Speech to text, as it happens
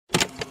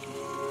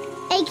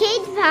A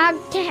kids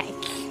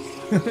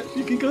podcast.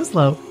 You can go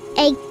slow.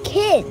 A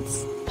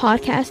kids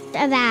podcast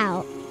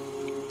about.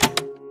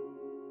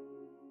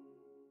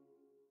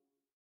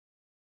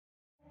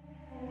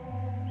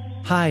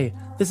 Hi,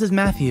 this is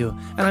Matthew,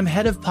 and I'm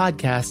head of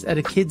podcasts at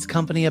a kids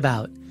company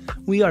about.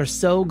 We are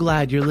so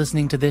glad you're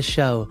listening to this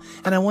show,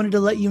 and I wanted to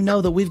let you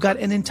know that we've got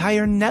an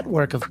entire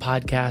network of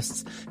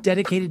podcasts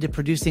dedicated to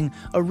producing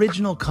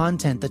original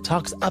content that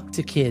talks up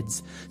to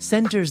kids,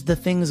 centers the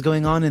things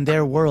going on in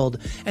their world,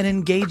 and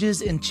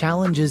engages and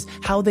challenges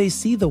how they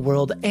see the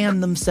world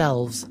and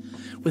themselves.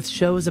 With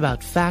shows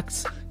about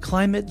facts,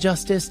 climate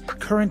justice,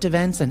 current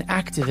events, and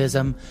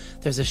activism,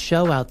 there's a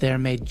show out there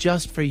made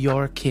just for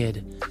your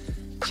kid.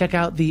 Check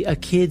out the A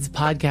Kids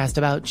Podcast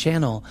About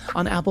channel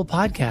on Apple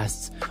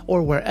Podcasts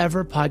or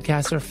wherever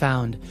podcasts are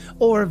found,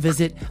 or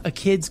visit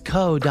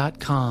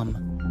akidsco.com.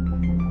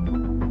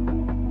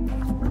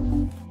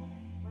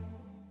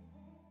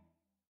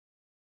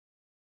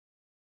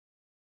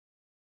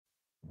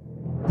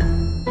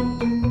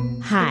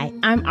 Hi,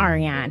 I'm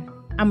Arionne.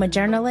 I'm a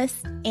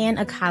journalist and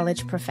a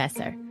college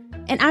professor,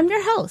 and I'm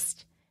your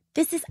host.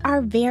 This is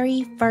our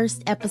very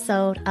first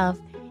episode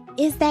of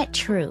Is That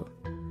True?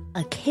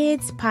 A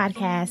kids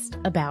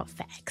podcast about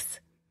facts.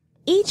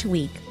 Each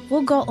week,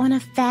 we'll go on a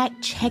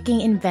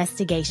fact-checking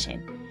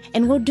investigation,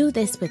 and we'll do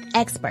this with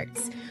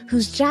experts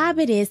whose job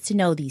it is to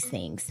know these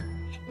things,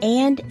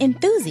 and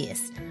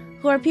enthusiasts,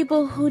 who are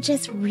people who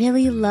just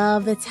really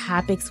love the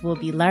topics we'll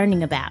be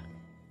learning about.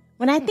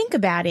 When I think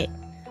about it,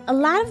 a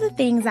lot of the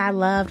things I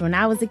loved when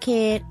I was a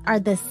kid are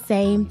the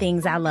same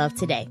things I love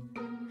today.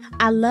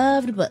 I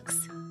loved books.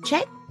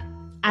 Check.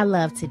 I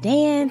loved to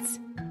dance.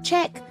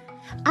 Check.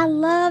 I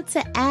love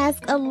to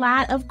ask a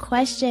lot of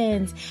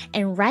questions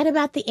and write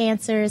about the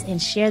answers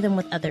and share them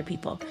with other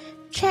people.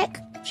 Check,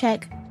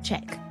 check,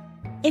 check.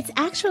 It's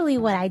actually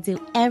what I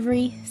do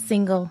every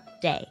single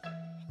day.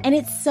 And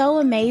it's so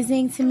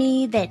amazing to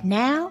me that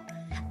now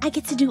I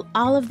get to do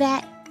all of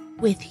that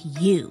with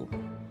you.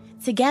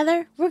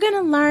 Together, we're going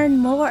to learn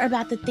more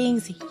about the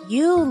things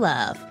you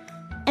love.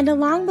 And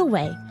along the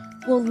way,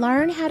 we'll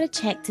learn how to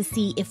check to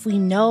see if we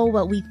know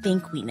what we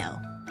think we know.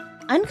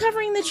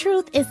 Uncovering the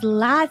truth is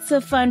lots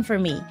of fun for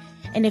me.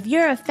 And if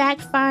you're a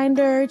fact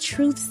finder,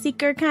 truth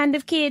seeker kind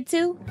of kid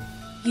too,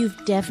 you've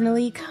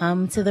definitely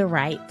come to the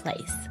right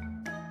place.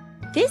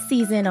 This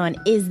season on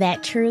Is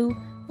That True?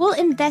 We'll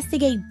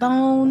investigate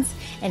bones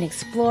and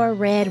explore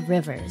red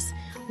rivers.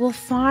 We'll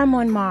farm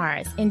on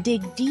Mars and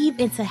dig deep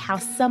into how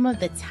some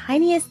of the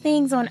tiniest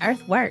things on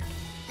Earth work.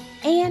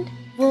 And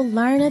we'll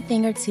learn a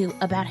thing or two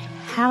about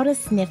how to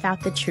sniff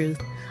out the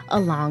truth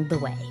along the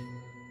way.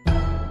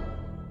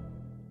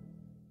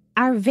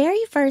 Our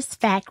very first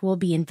fact we'll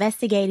be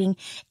investigating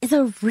is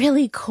a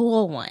really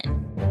cool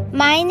one.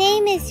 My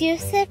name is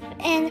Yusuf,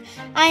 and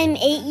I'm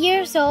 8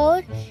 years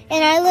old,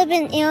 and I live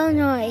in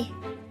Illinois.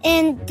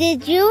 And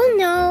did you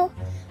know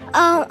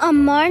a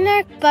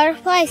monarch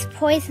butterfly is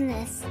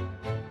poisonous?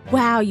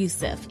 Wow,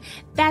 Yusuf,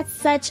 that's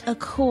such a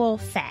cool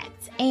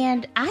fact,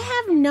 and I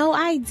have no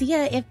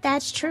idea if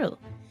that's true.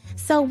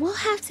 So we'll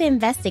have to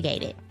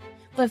investigate it.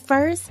 But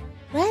first,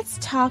 let's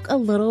talk a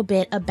little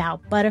bit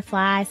about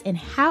butterflies and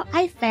how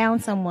I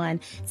found someone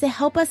to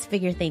help us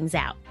figure things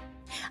out.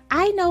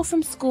 I know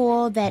from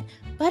school that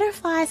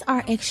butterflies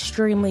are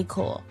extremely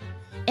cool.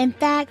 In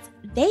fact,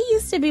 they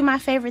used to be my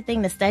favorite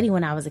thing to study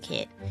when I was a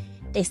kid.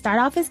 They start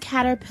off as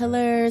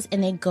caterpillars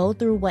and they go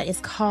through what is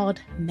called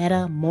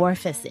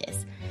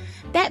metamorphosis.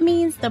 That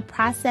means the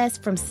process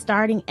from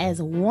starting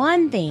as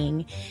one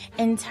thing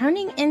and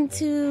turning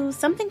into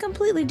something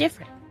completely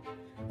different.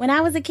 When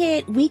I was a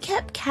kid, we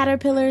kept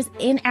caterpillars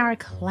in our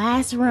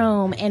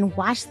classroom and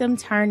watched them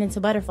turn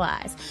into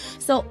butterflies.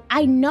 So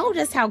I know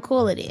just how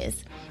cool it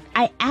is.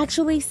 I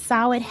actually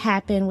saw it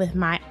happen with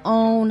my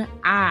own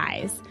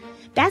eyes.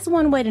 That's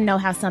one way to know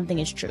how something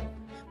is true.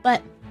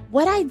 But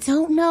what I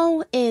don't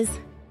know is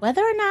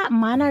whether or not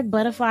monarch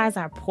butterflies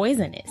are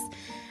poisonous.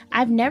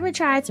 I've never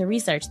tried to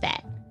research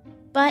that.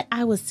 But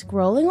I was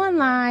scrolling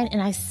online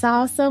and I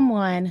saw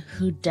someone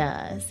who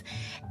does.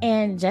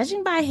 And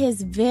judging by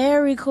his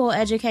very cool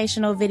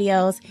educational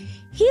videos,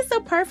 he's the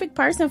perfect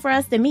person for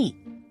us to meet.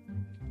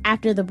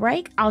 After the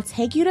break, I'll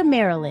take you to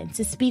Maryland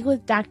to speak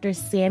with Dr.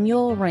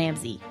 Samuel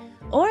Ramsey,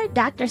 or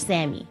Dr.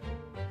 Sammy.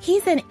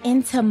 He's an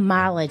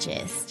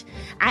entomologist.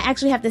 I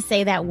actually have to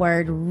say that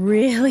word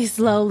really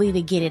slowly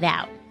to get it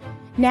out.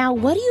 Now,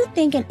 what do you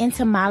think an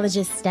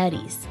entomologist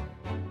studies?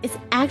 It's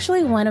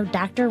actually one of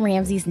Dr.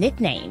 Ramsey's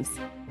nicknames.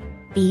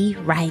 Be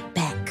right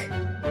back.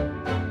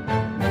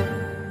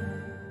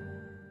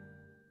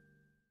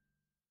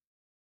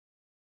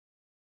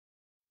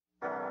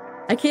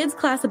 A Kids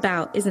Class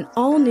About is an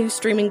all-new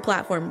streaming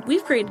platform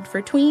we've created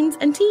for tweens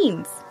and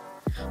teens.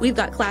 We've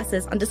got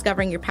classes on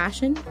discovering your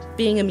passion,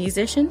 being a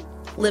musician,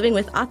 living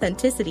with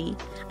authenticity,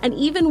 and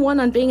even one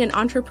on being an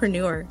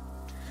entrepreneur.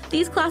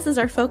 These classes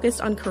are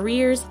focused on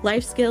careers,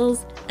 life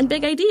skills, and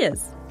big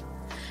ideas.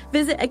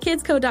 Visit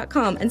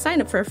akidsco.com and sign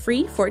up for a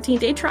free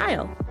 14-day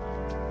trial.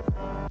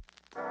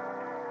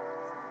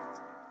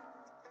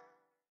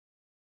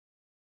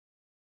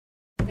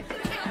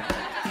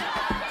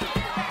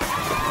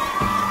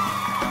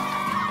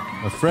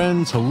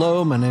 friends.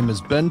 Hello, my name is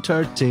Ben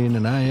Tartine,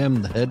 and I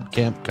am the head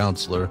camp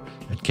counselor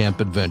at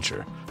Camp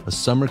Adventure, a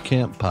summer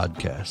camp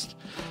podcast.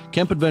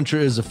 Camp Adventure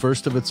is a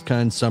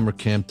first-of-its-kind summer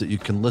camp that you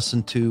can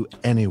listen to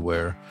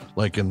anywhere,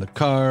 like in the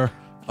car,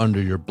 under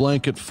your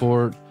blanket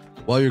fort,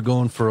 while you're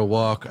going for a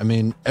walk,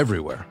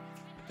 everywhere.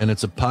 And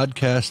it's a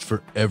podcast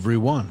for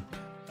everyone.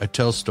 I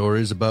tell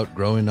stories about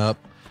growing up,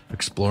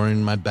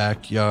 exploring my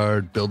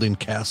backyard, building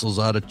castles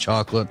out of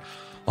chocolate,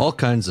 all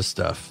kinds of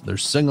stuff.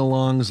 There's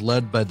sing-alongs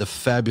led by the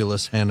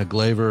fabulous Hannah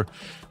Glaver.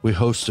 We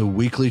host a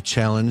weekly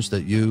challenge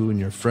that you and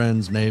your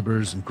friends,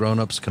 neighbors, and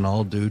grown-ups can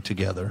all do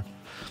together.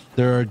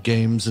 There are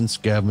games and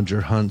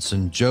scavenger hunts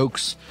and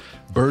jokes,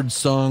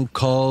 birdsong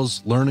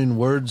calls, learning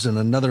words in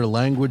another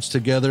language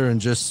together, and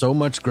just so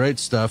much great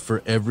stuff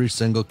for every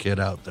single kid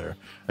out there.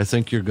 I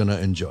think you're going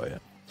to enjoy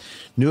it.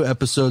 New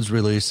episodes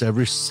release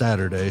every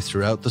Saturday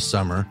throughout the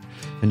summer,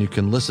 and you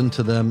can listen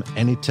to them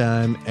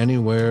anytime,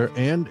 anywhere,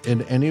 and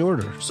in any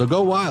order. So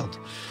go wild.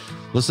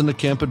 Listen to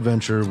Camp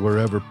Adventure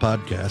wherever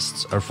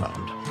podcasts are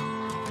found.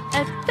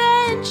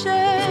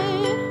 Adventure,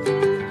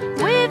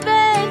 we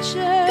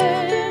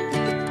venture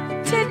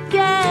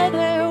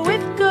together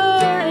with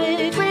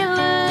courage. We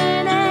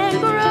learn and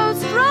grow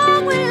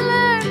strong. We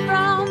learn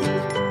from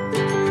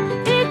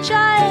each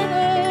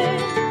other.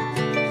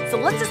 So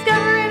let's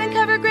discover and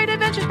uncover great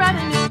adventures bright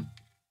and new.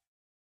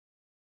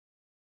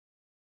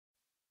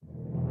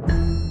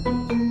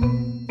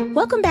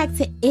 Welcome back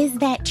to Is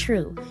That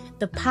True?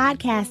 The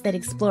podcast that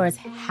explores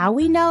how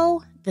we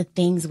know the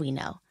things we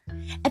know.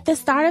 At the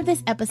start of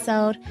this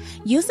episode,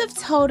 Yusuf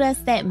told us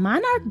that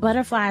monarch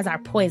butterflies are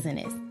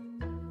poisonous.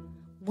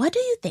 What do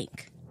you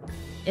think?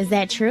 Is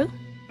that true?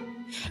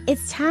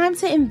 It's time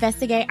to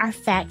investigate our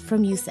fact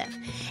from Yusuf.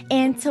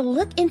 And to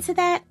look into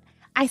that,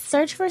 I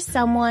searched for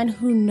someone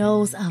who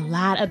knows a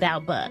lot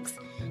about bugs,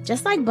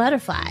 just like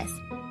butterflies.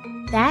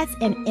 That's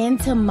an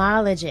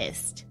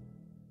entomologist.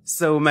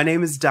 So my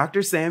name is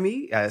Dr.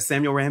 Sammy,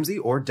 Samuel Ramsey,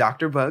 or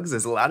Dr. Bugs,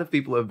 as a lot of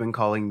people have been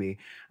calling me.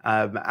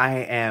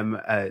 I am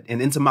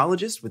an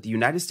entomologist with the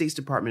United States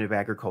Department of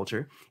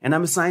Agriculture, and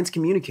I'm a science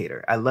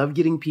communicator. I love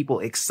getting people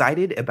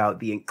excited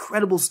about the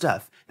incredible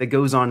stuff that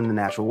goes on in the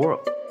natural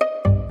world.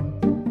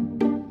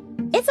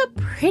 It's a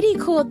pretty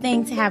cool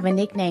thing to have a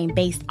nickname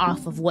based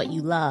off of what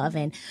you love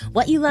and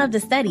what you love to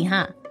study,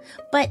 huh?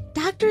 But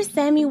Dr.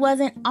 Sammy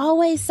wasn't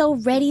always so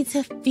ready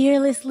to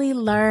fearlessly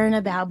learn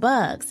about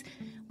bugs.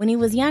 When he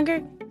was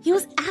younger, he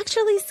was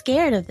actually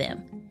scared of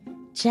them,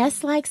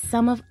 just like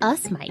some of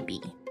us might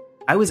be.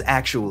 I was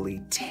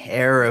actually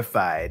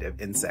terrified of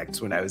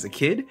insects when I was a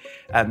kid,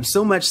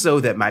 so much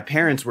so that my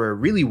parents were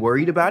really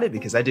worried about it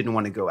because I didn't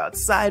want to go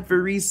outside for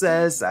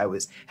recess. I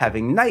was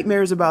having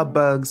nightmares about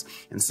bugs,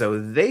 and so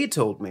they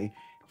told me,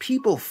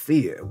 people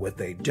fear what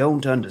they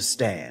don't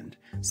understand.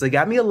 So they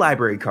got me a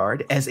library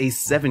card as a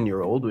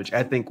 7-year-old, which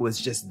I think was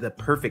just the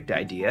perfect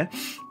idea.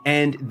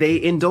 And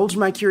they indulged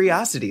my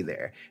curiosity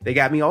there. They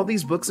got me all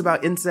these books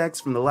about insects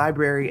from the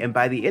library. And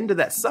by the end of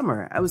that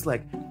summer, I was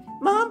like,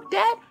 Mom,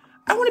 Dad,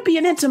 I want to be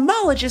an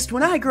entomologist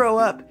when I grow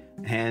up.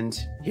 And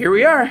here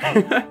we are.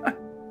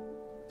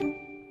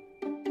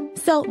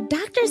 So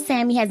Dr.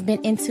 Sammy has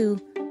been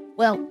into,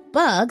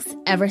 bugs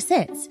ever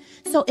since.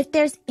 So if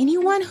there's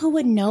anyone who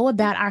would know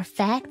about our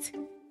fact,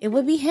 it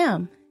would be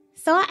him.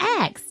 So I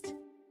asked,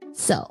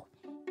 so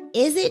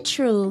is it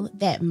true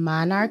that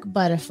monarch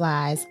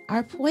butterflies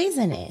are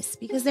poisonous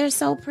because they're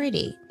so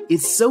pretty?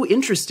 It's so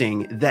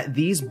interesting that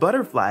these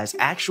butterflies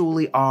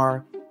actually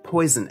are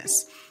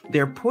poisonous.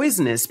 They're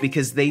poisonous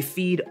because they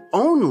feed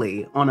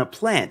only on a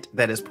plant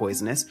that is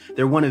poisonous.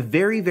 They're one of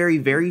very, very,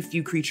 very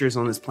few creatures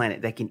on this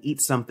planet that can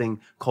eat something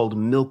called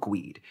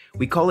milkweed.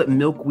 We call it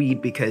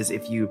milkweed because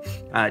if you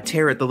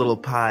tear at the little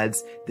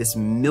pods, this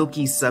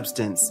milky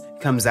substance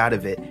comes out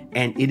of it,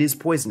 and it is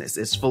poisonous.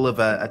 It's full of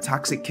a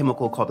toxic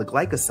chemical called a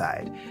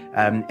glycoside.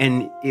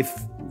 And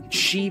if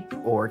sheep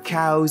or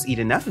cows eat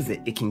enough of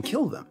it, it can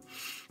kill them.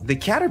 The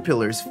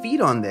caterpillars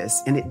feed on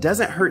this, and it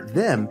doesn't hurt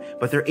them,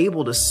 but they're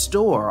able to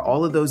store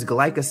all of those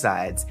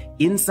glycosides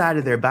inside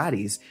of their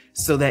bodies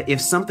so that if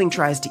something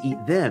tries to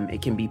eat them,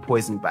 it can be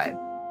poisoned by it.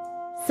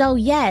 So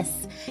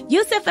yes,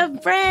 Yusuf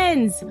and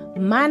friends,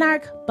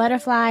 monarch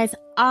butterflies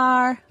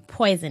are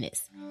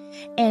poisonous.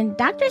 And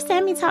Dr.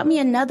 Sammy taught me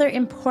another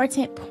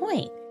important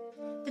point,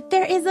 that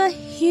there is a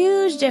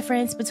huge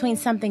difference between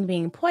something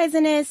being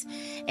poisonous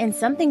and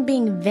something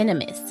being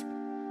venomous.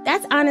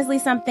 That's honestly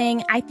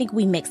something I think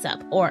we mix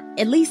up, or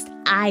at least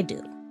I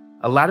do.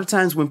 A lot of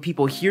times when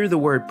people hear the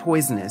word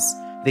poisonous,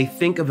 they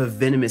think of a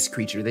venomous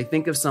creature. They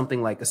think of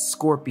something like a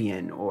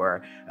scorpion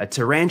or a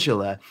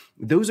tarantula.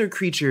 Those are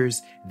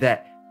creatures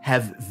that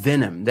have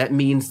venom. That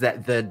means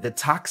that the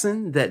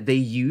toxin that they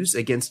use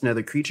against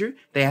another creature,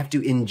 they have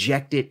to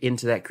inject it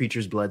into that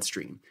creature's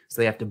bloodstream. So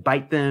they have to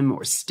bite them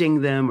or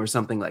sting them or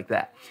something like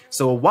that.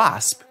 So a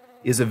wasp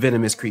is a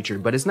venomous creature,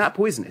 but it's not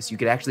poisonous. You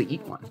could actually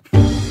eat one.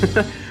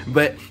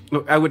 But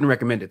I wouldn't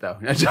recommend it, though.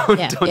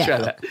 Don't try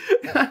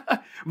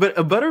that. But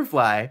a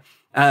butterfly,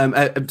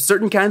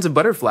 certain kinds of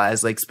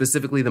butterflies, like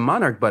specifically the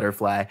monarch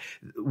butterfly,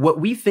 what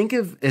we think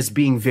of as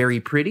being very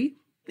pretty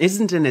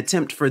isn't an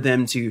attempt for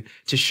them to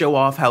show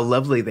off how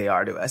lovely they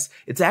are to us.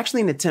 It's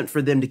actually an attempt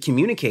for them to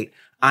communicate,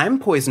 I'm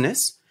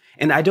poisonous,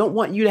 and I don't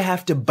want you to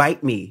have to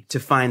bite me to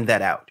find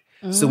that out.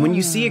 So when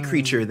you see a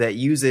creature that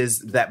uses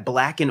that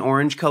black and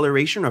orange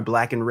coloration or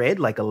black and red,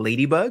 like a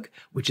ladybug,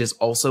 which is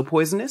also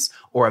poisonous,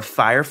 or a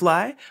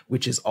firefly,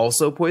 which is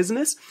also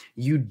poisonous,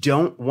 you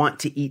don't want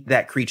to eat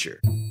that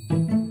creature.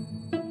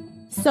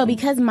 So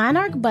because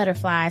monarch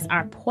butterflies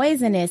are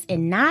poisonous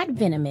and not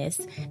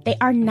venomous, they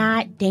are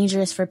not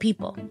dangerous for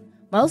people.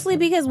 Mostly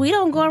because we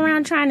don't go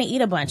around trying to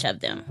eat a bunch of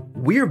them.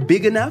 We're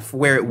big enough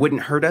where it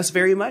wouldn't hurt us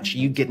very much.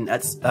 You get an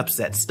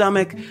upset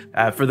stomach.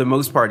 For the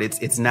most part,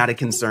 it's not a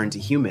concern to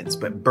humans.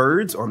 But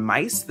birds or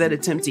mice that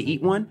attempt to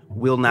eat one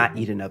will not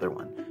eat another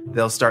one.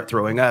 They'll start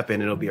throwing up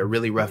and it'll be a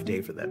really rough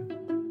day for them.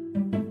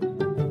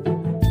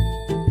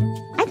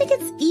 I think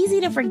it's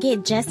easy to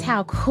forget just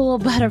how cool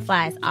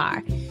butterflies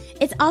are.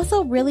 It's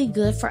also really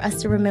good for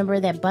us to remember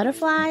that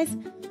butterflies,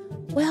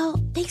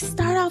 well, they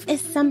start off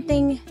as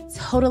something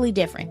totally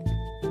different.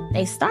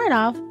 They start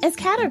off as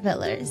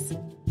caterpillars.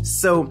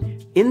 So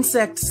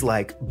insects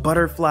like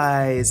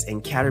butterflies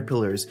and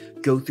caterpillars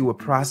go through a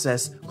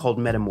process called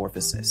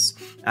metamorphosis.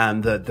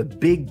 The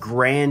big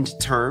grand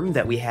term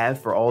that we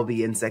have for all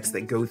the insects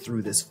that go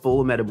through this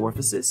full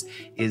metamorphosis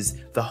is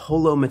the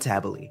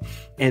holometaboly.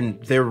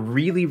 And they're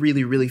really,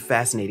 really, really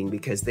fascinating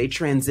because they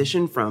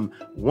transition from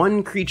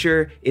one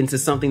creature into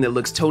something that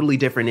looks totally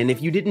different. And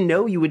if you didn't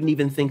know, you wouldn't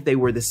even think they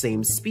were the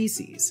same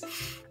species.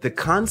 The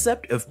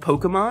concept of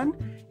Pokemon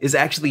is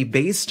actually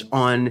based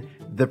on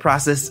the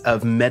process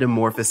of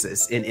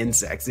metamorphosis in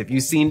insects. If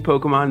you've seen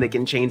Pokemon, they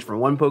can change from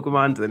one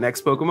Pokemon to the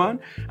next Pokemon.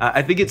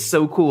 I think it's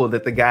so cool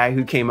that the guy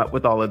who came up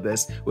with all of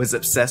this was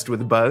obsessed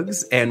with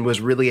bugs and was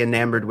really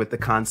enamored with the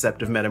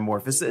concept of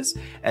metamorphosis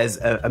as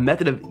a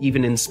method of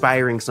even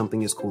inspiring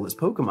something as cool as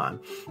Pokemon.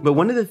 But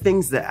one of the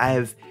things that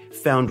I've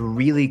found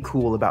really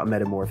cool about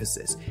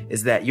metamorphosis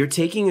is that you're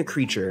taking a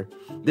creature,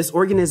 this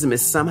organism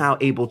is somehow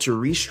able to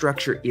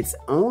restructure its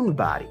own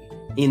body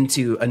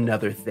into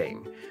another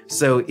thing.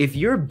 So if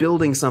you're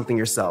building something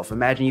yourself,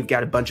 imagine you've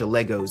got a bunch of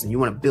Legos and you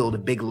want to build a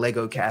big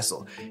Lego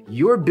castle.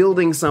 You're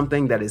building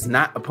something that is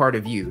not a part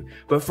of you.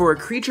 But for a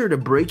creature to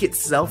break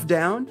itself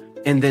down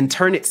and then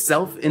turn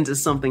itself into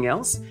something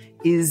else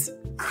is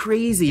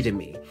crazy to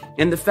me.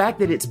 And the fact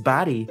that its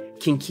body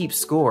can keep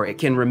score, it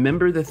can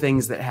remember the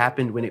things that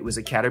happened when it was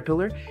a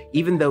caterpillar,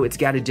 even though it's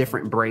got a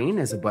different brain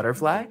as a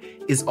butterfly,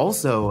 is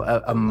also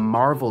a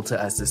marvel to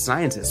us as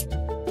scientists.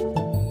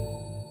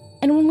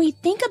 And when we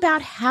think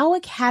about how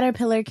a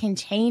caterpillar can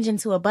change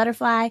into a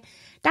butterfly,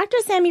 Dr.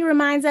 Sammy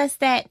reminds us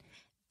that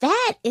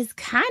is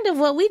kind of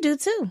what we do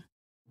too.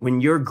 When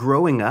you're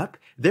growing up,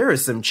 there are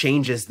some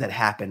changes that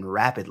happen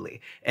rapidly.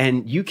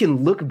 And you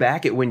can look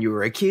back at when you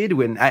were a kid,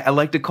 when I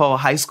like to call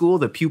high school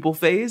the pupal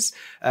phase.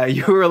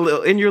 You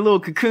were in your little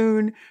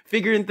cocoon,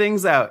 figuring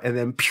things out, and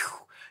then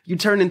you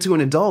turn into an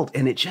adult,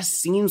 and it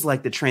just seems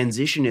like the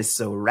transition is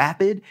so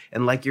rapid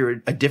and like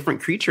you're a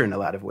different creature in a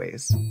lot of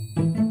ways.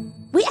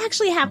 We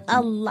actually have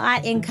a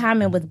lot in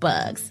common with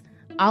bugs.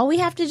 All we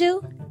have to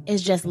do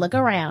is just look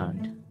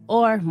around,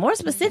 or more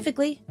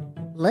specifically,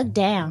 look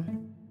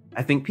down.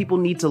 I think people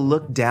need to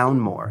look down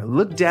more.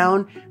 Look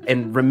down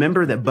and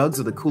remember that bugs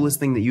are the coolest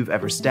thing that you've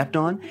ever stepped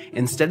on.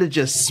 Instead of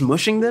just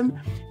smushing them,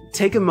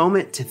 take a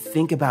moment to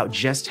think about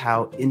just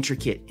how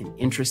intricate and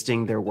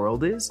interesting their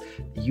world is.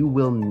 You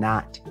will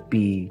not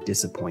be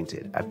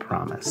disappointed, I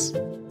promise.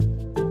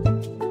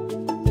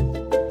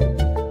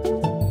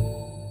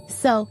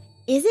 So,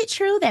 is it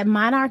true that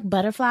monarch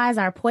butterflies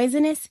are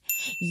poisonous?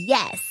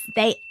 Yes,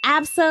 they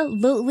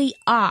absolutely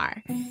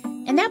are.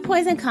 And that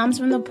poison comes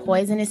from the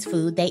poisonous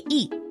food they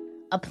eat,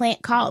 a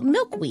plant called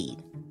milkweed.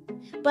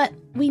 But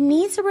we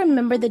need to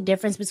remember the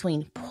difference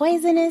between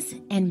poisonous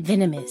and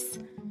venomous.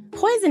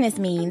 Poisonous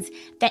means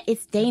that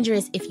it's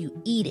dangerous if you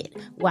eat it,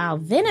 while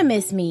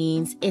venomous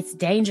means it's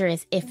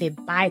dangerous if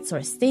it bites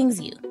or stings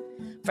you.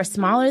 For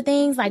smaller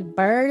things like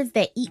birds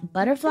that eat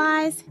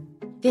butterflies,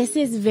 this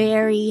is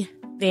very,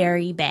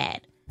 very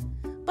bad.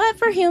 But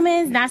for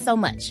humans, not so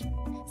much.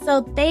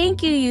 So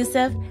thank you,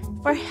 Yusuf,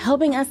 for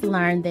helping us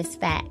learn this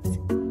fact.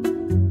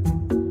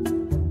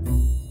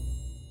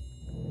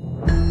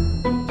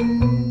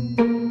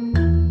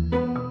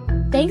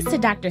 Thanks to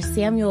Dr.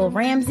 Samuel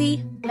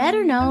Ramsey,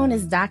 better known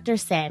as Dr.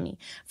 Sammy,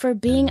 for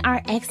being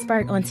our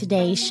expert on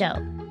today's show.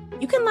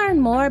 You can learn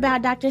more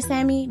about Dr.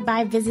 Sammy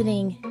by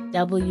visiting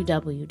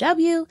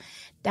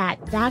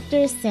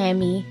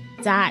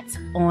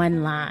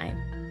www.drsammy.online.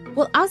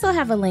 We'll also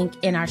have a link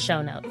in our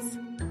show notes.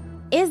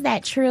 Is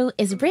That True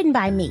is written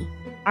by me,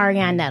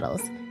 Arionne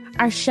Nettles.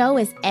 Our show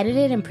is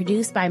edited and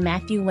produced by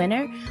Matthew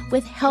Winter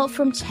with help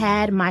from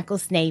Chad Michael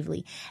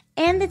Snavely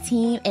and the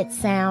team at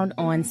Sound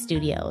On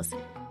Studios.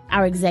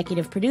 Our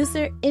executive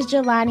producer is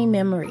Jelani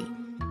Memory.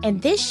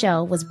 And this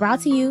show was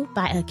brought to you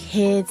by a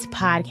kids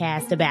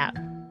podcast about.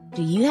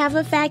 Do you have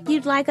a fact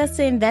you'd like us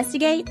to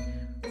investigate?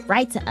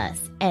 Write to us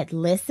at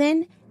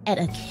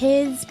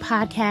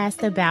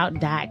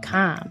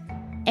listen@akidspodcastabout.com.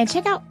 And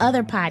check out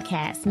other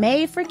podcasts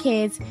made for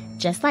kids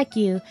just like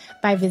you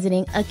by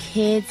visiting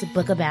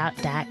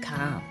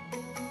akidsbookabout.com.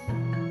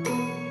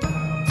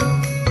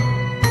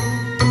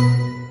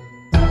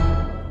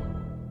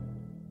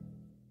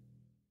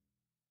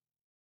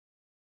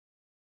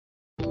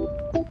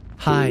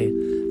 Hi,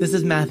 this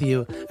is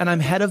Matthew, and I'm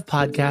head of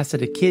podcasts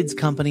at A Kids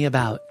Company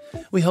About.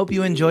 We hope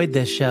you enjoyed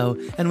this show,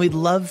 and we'd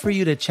love for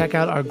you to check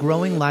out our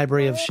growing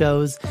library of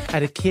shows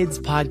at A Kids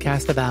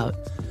Podcast About.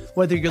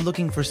 Whether you're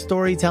looking for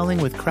storytelling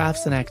with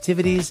crafts and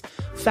activities,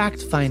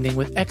 fact-finding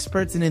with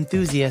experts and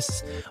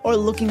enthusiasts, or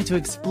looking to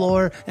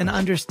explore and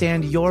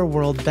understand your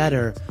world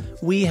better,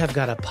 we have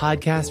got a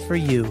podcast for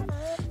you.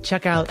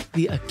 Check out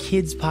the A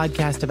Kids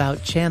Podcast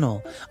About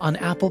channel on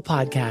Apple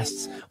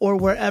Podcasts or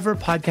wherever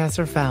podcasts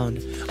are found,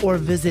 or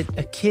visit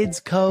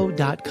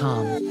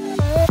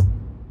akidsco.com.